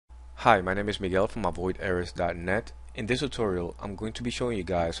Hi, my name is Miguel from avoiderrors.net. In this tutorial, I'm going to be showing you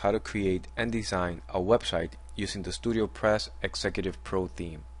guys how to create and design a website using the Studio Press Executive Pro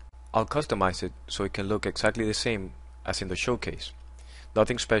theme. I'll customize it so it can look exactly the same as in the showcase.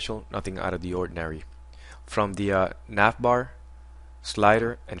 Nothing special, nothing out of the ordinary. From the navbar,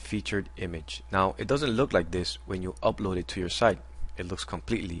 slider, and featured image. Now, it doesn't look like this when you upload it to your site. It looks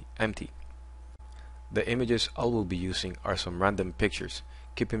completely empty. The images I will be using are some random pictures.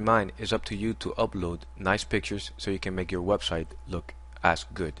 Keep in mind, it's up to you to upload nice pictures so you can make your website look as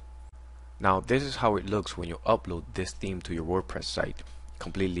good. Now, this is how it looks when you upload this theme to your WordPress site.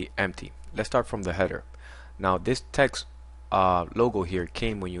 Completely empty. Let's start from the header. Now, this text logo here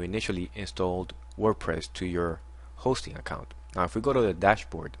came when you initially installed WordPress to your hosting account. Now, if we go to the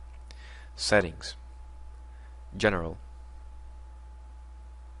dashboard, settings, general,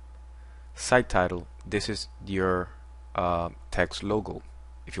 site title, this is your text logo.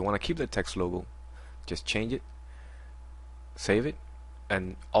 If you want to keep the text logo, just change it, save it,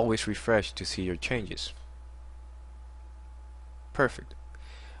 and always refresh to see your changes. Perfect.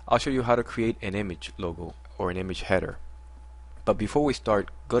 I'll show you how to create an image logo or an image header. But before we start,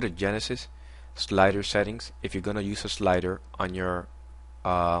 go to Genesis, slider settings, if you're going to use a slider on your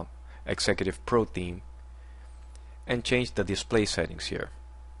Executive Pro theme, and change the display settings here.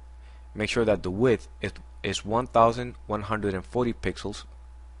 Make sure that the width is 1140 pixels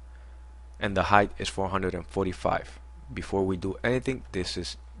and the height is 445. Before we do anything, this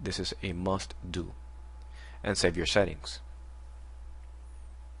is a must do, and save your settings.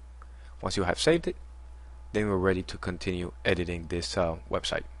 Once you have saved it, then we're ready to continue editing this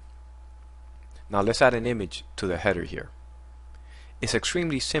website. Now let's add an image to the header here. It's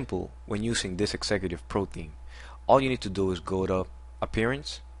extremely simple when using this Executive Pro theme. All you need to do is go to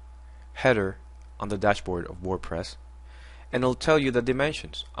Appearance, Header on the dashboard of WordPress, and it'll tell you the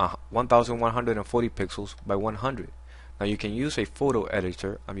dimensions, 1140 pixels by 100. Now you can use a photo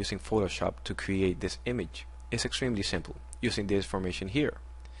editor. I'm using Photoshop to create this image. It's extremely simple using the information here.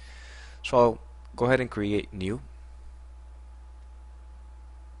 So I'll go ahead and create new,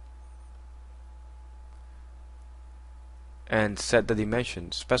 and set the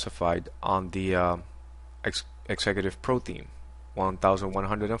dimensions specified on the Executive Pro theme,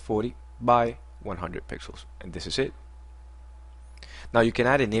 1140 by 100 pixels, and this is it. Now you can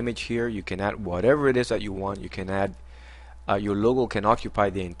add an image here, you can add whatever it is that you want. You can add your logo can occupy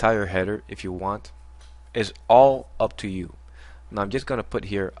the entire header if you want. It's all up to you. Now I'm just going to put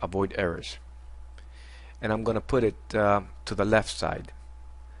here avoid errors, and I'm going to put it to the left side.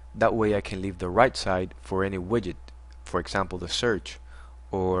 That way I can leave the right side for any widget, for example the search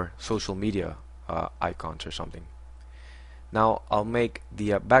or social media icons or something. Now I'll make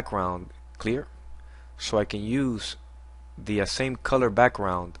the background clear so I can use the same color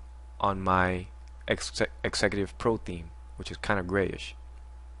background on my Executive Pro theme, which is kind of grayish.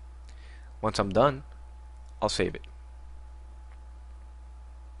 Once I'm done, I'll save it.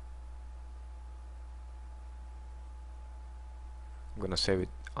 I'm going to save it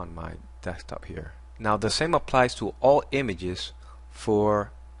on my desktop here. Now the same applies to all images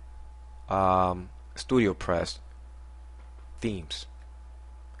for Studio Press themes.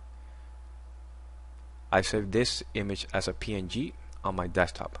 I saved this image as a PNG on my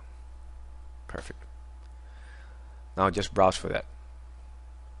desktop. Perfect. Now just browse for that.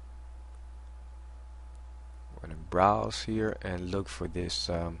 I'm going to browse here and look for this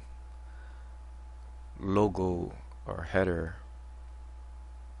logo or header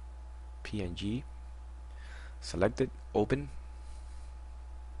PNG. Select it, open,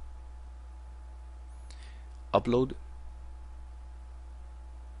 upload,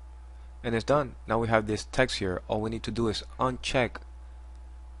 and it's done. Now we have this text here. All we need to do is uncheck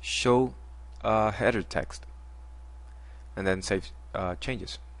show header text and then save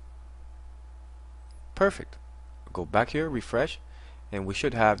changes. Perfect. Go back here, refresh, and we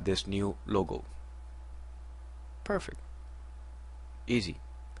should have this new logo. Perfect. Easy.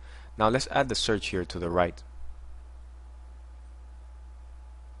 Now let's add the search here to the right.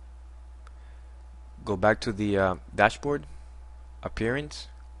 Go back to the dashboard, appearance,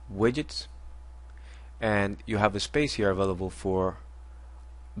 widgets, and you have a space here available for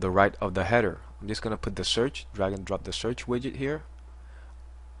the right of the header. I'm just going to put the search, drag and drop the search widget here,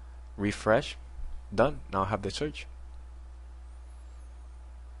 refresh, done. Now I have the search.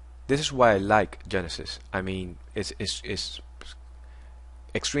 This is why I like Genesis. I mean, it's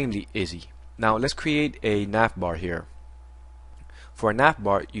extremely easy. Now let's create a navbar here. For a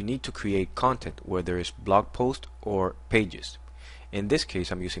navbar, you need to create content, whether it's blog post or pages. In this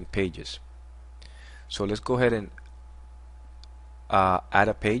case, I'm using pages. So let's go ahead and add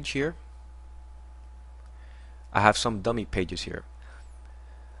a page here. I have some dummy pages here.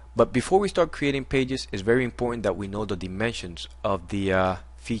 But before we start creating pages, it's very important that we know the dimensions of the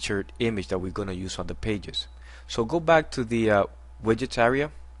featured image that we're going to use on the pages. So go back to the widgets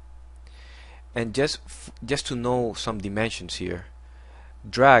area, and just to know some dimensions here,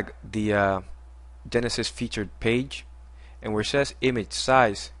 drag the Genesis featured page, and where it says image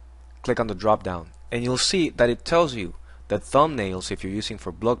size, click on the drop down, and you'll see that it tells you that thumbnails, if you're using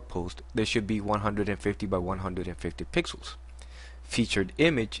for blog post, they should be 150 by 150 pixels. Featured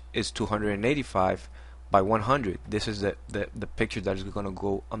image is 285 by 100. This is the picture that is going to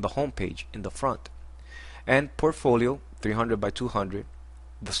go on the home page in the front. And portfolio 300 by 200.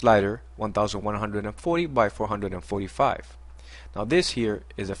 The slider 1140 by 445. Now this here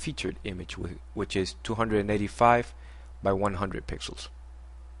is a featured image, which is 285 by 100 pixels.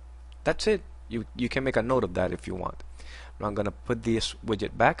 That's it. You can make a note of that if you want. Now I'm going to put this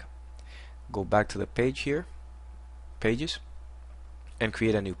widget back, go back to the page here, pages, and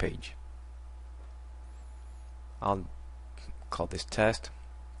create a new page. I'll call this test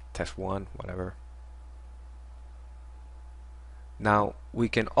 1, whatever. Now we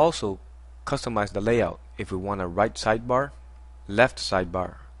can also customize the layout if we want a right sidebar, left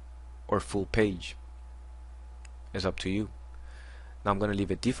sidebar, or full page. It's up to you. Now I'm going to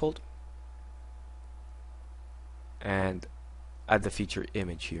leave it default and add the featured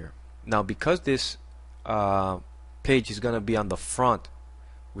image here. Now because this page is going to be on the front,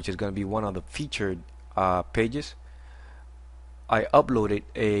 which is going to be one of the featured pages, I uploaded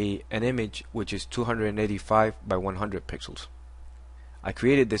an image which is 285 by 100 pixels. I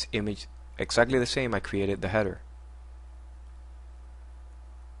created this image exactly the same I created the header.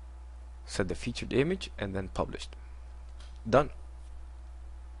 Set the featured image and then published. Done.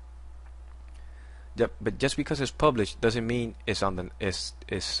 But just because it's published doesn't mean it's on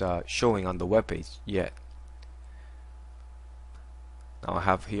the showing on the web page yet. Now I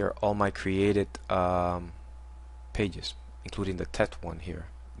have here all my created pages, including the test one here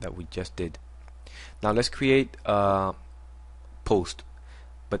that we just did. Now let's create a post.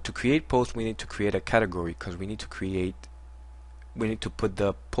 But to create post, we need to create a category, because we need to put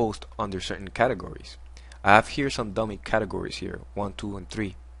the post under certain categories. I have here some dummy categories here, 1, 2, and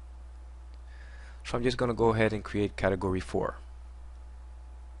 3. So I'm just going to go ahead and create category 4.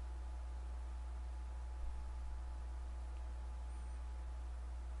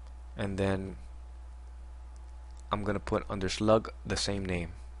 And then I'm going to put under slug the same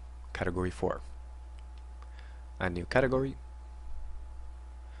name, category 4. Add new category.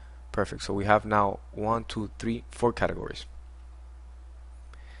 Perfect. So we have now 1, 2, 3, 4 categories.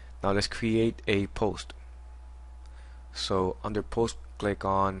 Now let's create a post. So under post, click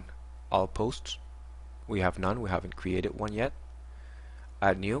on all posts. We have none. We haven't created one yet.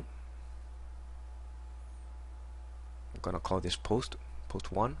 Add new. I'm going to call this post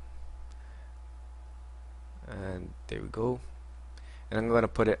 1. And there we go. And I'm going to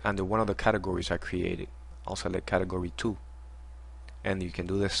put it under one of the categories I created. I'll select category 2. And you can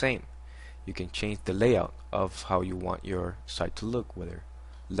do the same. You can change the layout of how you want your site to look, whether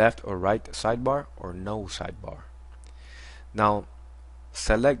left or right sidebar or no sidebar. Now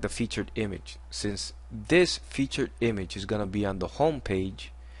select the featured image. Since this featured image is going to be on the home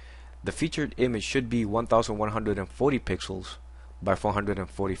page, the featured image should be 1140 pixels by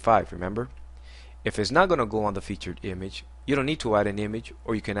 445, remember? If it's not going to go on the featured image, you don't need to add an image,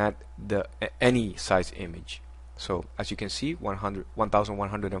 or you can add any size image. So as you can see,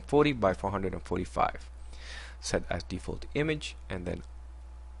 1140 by 445. Set as default image and then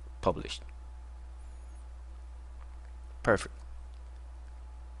published. Perfect.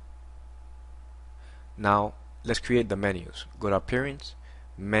 Now let's create the menus. Go to appearance,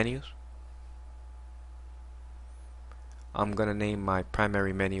 menus. I'm gonna name my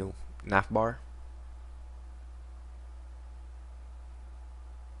primary menu navbar.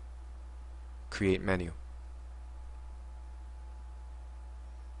 Create menu.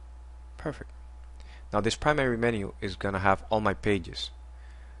 Perfect. Now this primary menu is gonna have all my pages.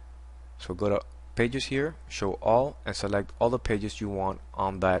 So go to pages here, show all, and select all the pages you want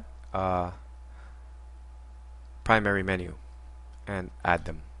on that primary menu and add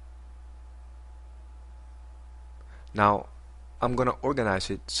them. Now I'm gonna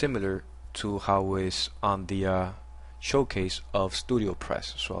organize it similar to how it's on the showcase of Studio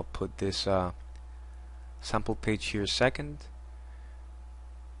Press. So I'll put this sample page here second.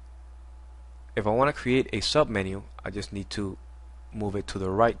 If I want to create a submenu, I just need to move it to the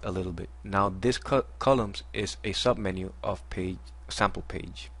right a little bit. Now this columns is a submenu of page sample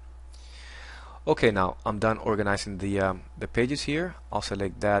page. Okay, now I'm done organizing the pages here. I'll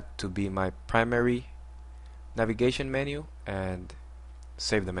select that to be my primary navigation menu and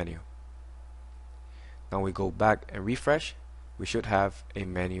save the menu. Now we go back and refresh. We should have a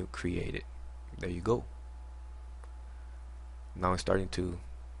menu created. There you go. Now it's starting to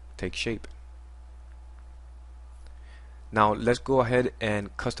take shape. Now let's go ahead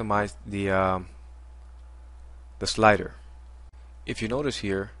and customize the slider. If you notice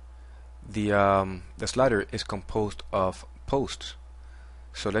here, the slider is composed of posts.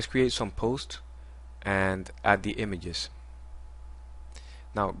 So let's create some posts and add the images.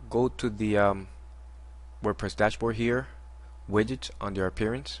 Now go to the WordPress dashboard here, widgets under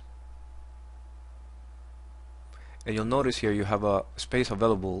appearance, and you'll notice here you have a space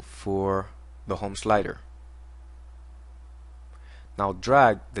available for the home slider. Now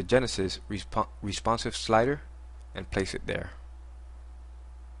drag the Genesis responsive slider and place it there.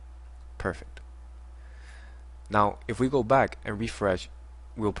 Perfect. Now if we go back and refresh,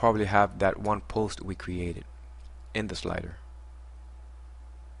 we'll probably have that one post we created in the slider.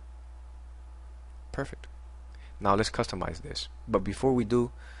 Perfect. Now let's customize this. But before we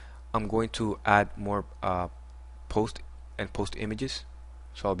do, I'm going to add more post and post images.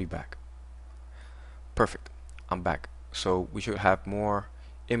 So I'll be back. Perfect. I'm back. So we should have more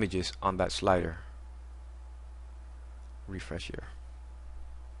images on that slider. Refresh here.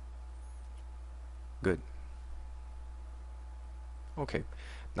 Good. Okay.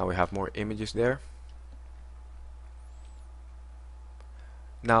 Now we have more images there.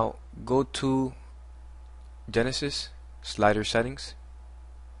 Now go to Genesis slider settings,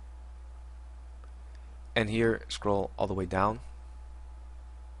 and here scroll all the way down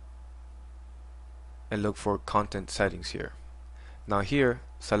and look for content settings here. Now here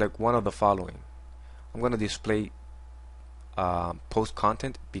select one of the following. I'm going to display post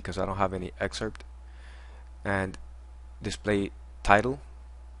content because I don't have any excerpt, and display title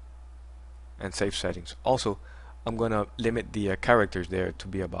and save settings. Also I'm going to limit the characters there to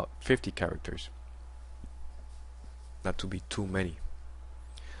be about 50 characters, not to be too many.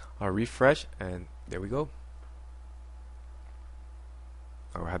 I'll refresh and there we go.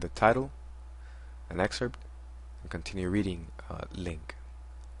 Now I have the title, an excerpt, and continue reading link.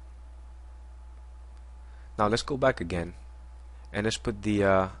 Now let's go back again and let's put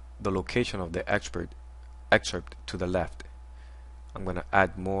the location of the excerpt to the left. I'm going to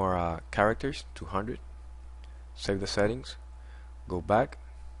add more characters, 200. Save the settings, go back,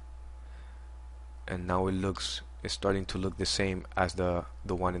 and now it's starting to look the same as the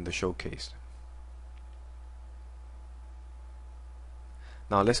one in the showcase.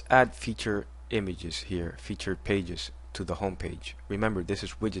 Now let's add feature images here, featured pages to the home page. Remember, this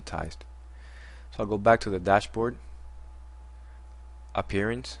is widgetized. So I'll go back to the dashboard,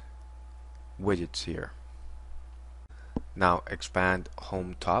 appearance, widgets here. Now expand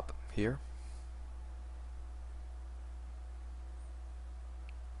home top here.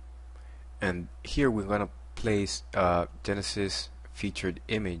 And here we're going to place Genesis featured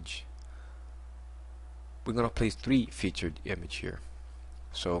image. We're going to place 3 featured image here.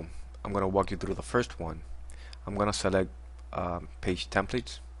 So I'm going to walk you through the first one. I'm going to select page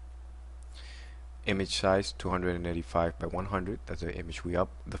templates, image size 285 by 100. That's the image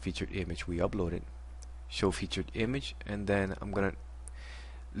the featured image we uploaded. Show featured image, and then I'm going to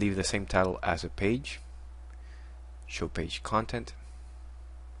leave the same title as a page. Show page content,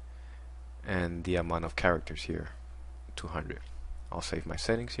 and the amount of characters here, 200. I'll save my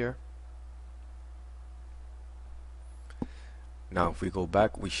settings here. Now if we go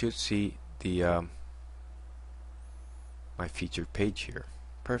back, we should see the my featured page here.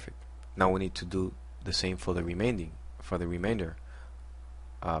 Perfect. Now we need to do the same for the remainder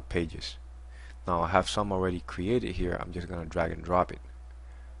pages. Now I have some already created here. I'm just going to drag and drop it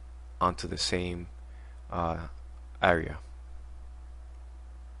onto the same area.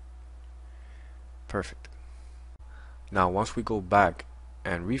 Perfect. Now once we go back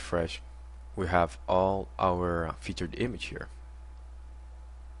and refresh, we have all our featured image here.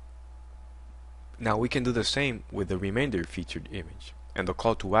 Now we can do the same with the remainder featured image and the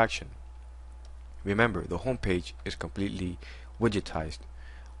call to action. Remember, the home page is completely widgetized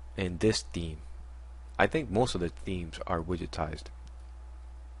in this theme. I think most of the themes are widgetized.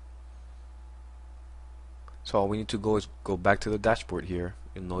 So all we need to go is go back to the dashboard here.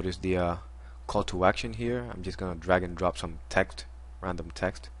 You'll notice the call to action here. I'm just going to drag and drop some text, random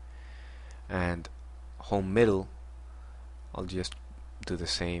text, and home middle, I'll just do the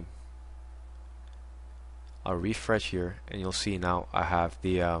same. I'll refresh here and you'll see now I have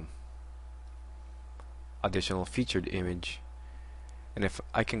the additional featured image, and if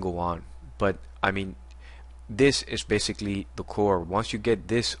I can go on, but I mean, this is basically the core. Once you get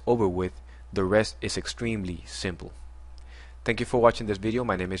this over with, the rest is extremely simple. Thank you for watching this video.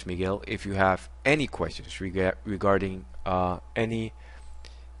 My name is Miguel. If you have any questions regarding any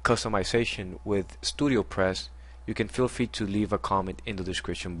customization with StudioPress, you can feel free to leave a comment in the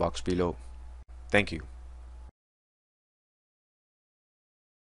description box below. Thank you.